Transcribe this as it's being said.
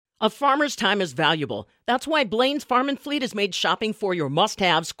A farmer's time is valuable. That's why Blaine's Farm and Fleet has made shopping for your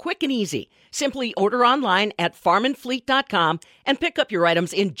must-haves quick and easy. Simply order online at farmandfleet.com and pick up your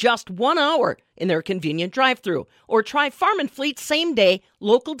items in just 1 hour in their convenient drive-thru. Or try Farm and Fleet's same-day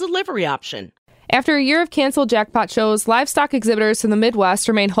local delivery option. After a year of canceled jackpot shows, livestock exhibitors from the Midwest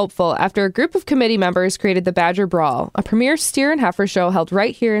remain hopeful after a group of committee members created the Badger Brawl, a premier steer and heifer show held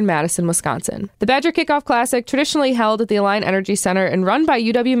right here in Madison, Wisconsin. The Badger Kickoff Classic, traditionally held at the Alliant Energy Center and run by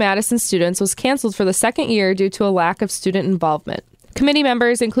UW-Madison students, was canceled for the second year due to a lack of student involvement. Committee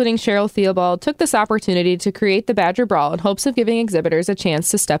members, including Cheryl Theobald, took this opportunity to create the Badger Brawl in hopes of giving exhibitors a chance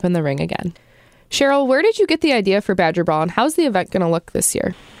to step in the ring again. Cheryl, where did you get the idea for Badger Brawl, and how's the event going to look this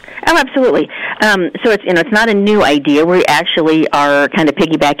year? Oh, absolutely. So it's not a new idea. We actually are kind of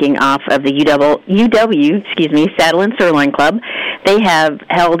piggybacking off of the UW Saddle and Sirloin Club. They have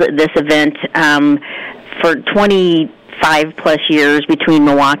held this event for 25 plus years between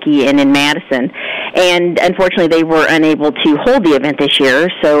Milwaukee and in Madison. And unfortunately, they were unable to hold the event this year,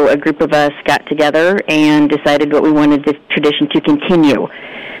 so a group of us got together and decided what we wanted this tradition to continue.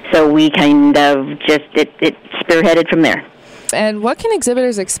 So we kind of it spearheaded from there. And what can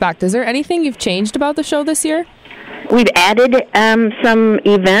exhibitors expect? Is there anything you've changed about the show this year? We've added some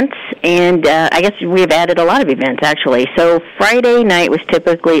events, and I guess we've added a lot of events, actually. So Friday during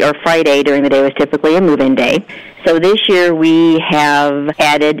the day was typically a move-in day. So this year we have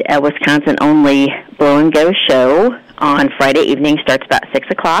added a Wisconsin-only blow-and-go show on Friday evening, starts about 6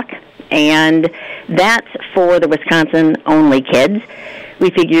 o'clock, and that's for the Wisconsin-only kids. We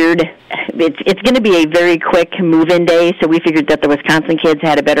figured it's going to be a very quick move-in day, so we figured that the Wisconsin kids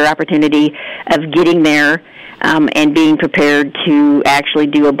had a better opportunity of getting there and being prepared to actually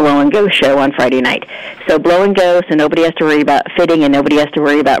do a blow-and-go show on Friday night. So blow-and-go, so nobody has to worry about fitting and nobody has to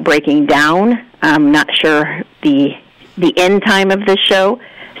worry about breaking down. I'm not sure the end time of this show,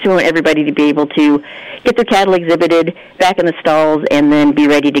 so we want everybody to be able to get their cattle exhibited back in the stalls and then be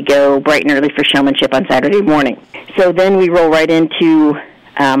ready to go bright and early for showmanship on Saturday morning. So then we roll right into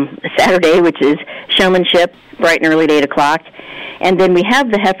Saturday, which is showmanship, bright and early at 8 o'clock. And then we have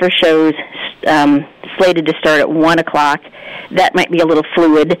the heifer shows slated to start at 1 o'clock. That might be a little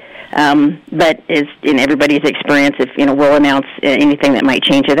fluid, but is in everybody's experience, we'll announce anything that might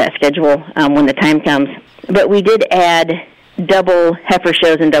change to that schedule when the time comes. But we did add double heifer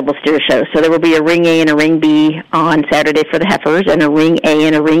shows and double steer shows. So there will be a ring A and a ring B on Saturday for the heifers and a ring A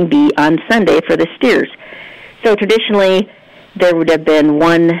and a ring B on Sunday for the steers. So traditionally, there would have been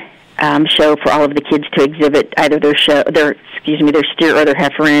one show for all of the kids to exhibit either their steer or their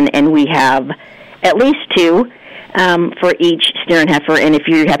heifer in, and we have at least two for each steer and heifer. And if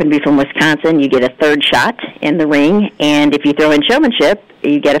you happen to be from Wisconsin, you get a third shot in the ring, and if you throw in showmanship,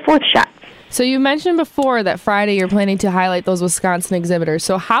 you get a fourth shot. So you mentioned before that Friday you're planning to highlight those Wisconsin exhibitors.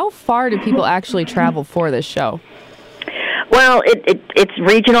 So how far do people actually travel for this show? Well, it's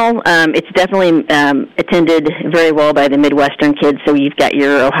regional. It's definitely attended very well by the Midwestern kids. So you've got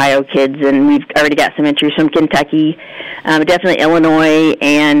your Ohio kids, and we've already got some entries from Kentucky, definitely Illinois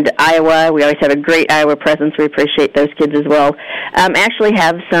and Iowa. We always have a great Iowa presence. We appreciate those kids as well. Actually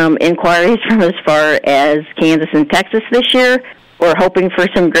have some inquiries from as far as Kansas and Texas this year. We're hoping for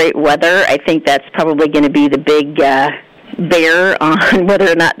some great weather. I think that's probably going to be the big bear on whether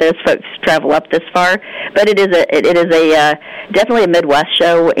or not those folks travel up this far. But it is a definitely a Midwest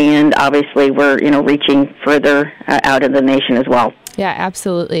show, and obviously we're reaching further out in the nation as well. Yeah,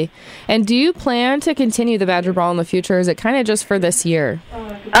 absolutely. And do you plan to continue the Badger Brawl in the future, or is it kind of just for this year?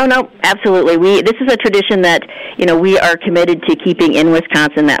 Oh, no, absolutely. This is a tradition that, we are committed to keeping in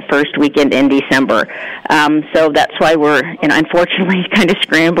Wisconsin that first weekend in December. So that's why we're, unfortunately, kind of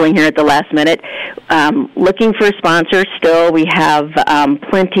scrambling here at the last minute. Looking for sponsors still. We have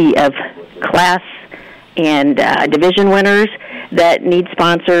plenty of class and division winners that need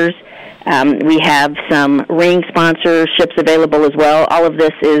sponsors. We have some ring sponsorships available as well. All of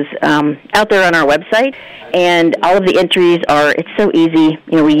this is out there on our website, and all of the entries it's so easy.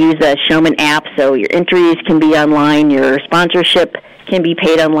 We use a Showman app, so your entries can be online, your sponsorship can be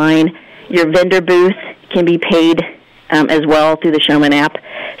paid online, your vendor booth can be paid as well through the Showman app.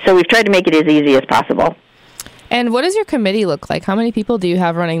 So we've tried to make it as easy as possible. And what does your committee look like? How many people do you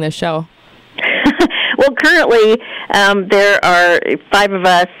have running this show? Well, currently there are 5 of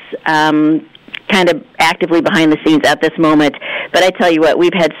us. kind of actively behind the scenes at this moment. But I tell you what,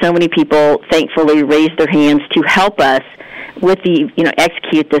 we've had so many people, thankfully, raise their hands to help us with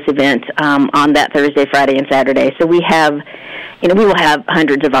execute this event on that Thursday, Friday, and Saturday. So we have, we will have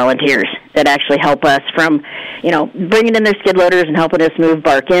hundreds of volunteers that actually help us from, bringing in their skid loaders and helping us move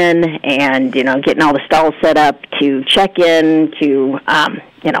bark in, and getting all the stalls set up, to check in, to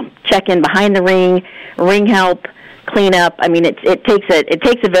check in behind the ring help, clean up. I mean, it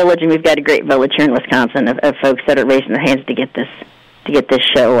takes a village, and we've got a great village here in Wisconsin of folks that are raising their hands to get this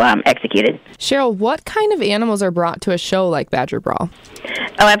show executed. Cheryl, what kind of animals are brought to a show like Badger Brawl?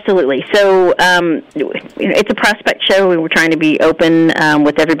 Oh, absolutely. So it's a prospect show. We're trying to be open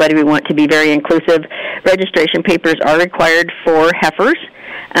with everybody. We want to be very inclusive. Registration papers are required for heifers.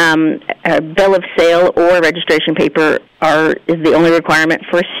 A bill of sale or registration paper is the only requirement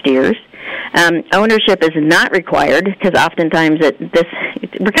for steers. Ownership is not required, because oftentimes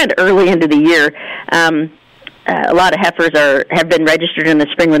we're kind of early into the year. A lot of heifers have been registered in the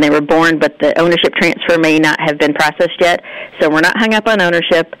spring when they were born, but the ownership transfer may not have been processed yet. So we're not hung up on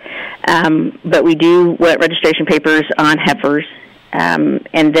ownership, but we do want registration papers on heifers. And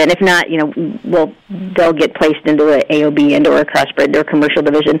then if not, they'll get placed into an AOB and or a crossbred or commercial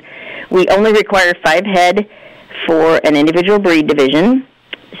division. We only require 5 head for an individual breed division.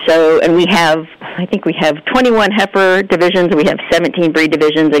 So, and I think we have 21 heifer divisions, and we have 17 breed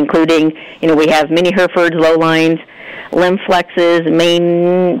divisions, including, we have mini Herefords, lowlines, limb flexes,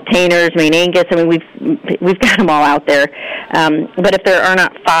 maintainers, main Angus. I mean, we've got them all out there. But if there are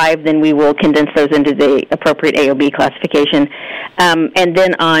not 5, then we will condense those into the appropriate AOB classification. And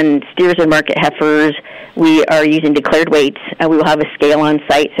then on steers and market heifers, we are using declared weights. We will have a scale on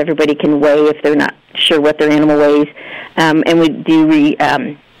site so everybody can weigh if they're not sure what their animal weighs. And we do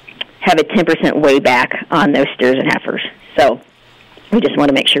have a 10% weigh back on those steers and heifers. So we just want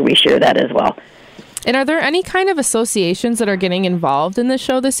to make sure we share that as well. And are there any kind of associations that are getting involved in this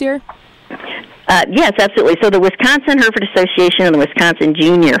show this year? Yes, absolutely. So the Wisconsin Hereford Association and the Wisconsin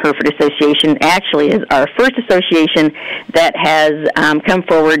Junior Hereford Association actually is our first association that has come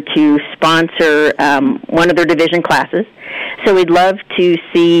forward to sponsor one of their division classes. So we'd love to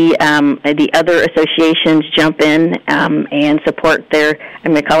see the other associations jump in and support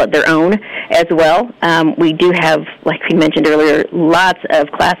I'm going to call it their own as well. We do have, like we mentioned earlier, lots of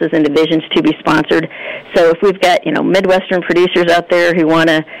classes and divisions to be sponsored. So if we've got, Midwestern producers out there who want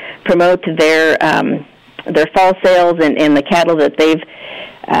to promote their fall sales and the cattle that they've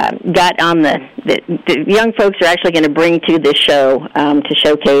got on the young folks are actually going to bring to this show to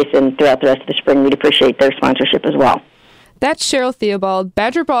showcase, and throughout the rest of the spring, we'd appreciate their sponsorship as well. That's Cheryl Theobald,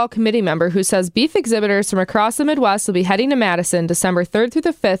 Badger Brawl committee member, who says beef exhibitors from across the Midwest will be heading to Madison December 3rd through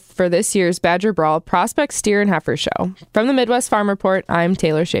the 5th for this year's Badger Brawl Prospect Steer and Heifer Show. From the Midwest Farm Report, I'm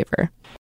Taylor Schaefer.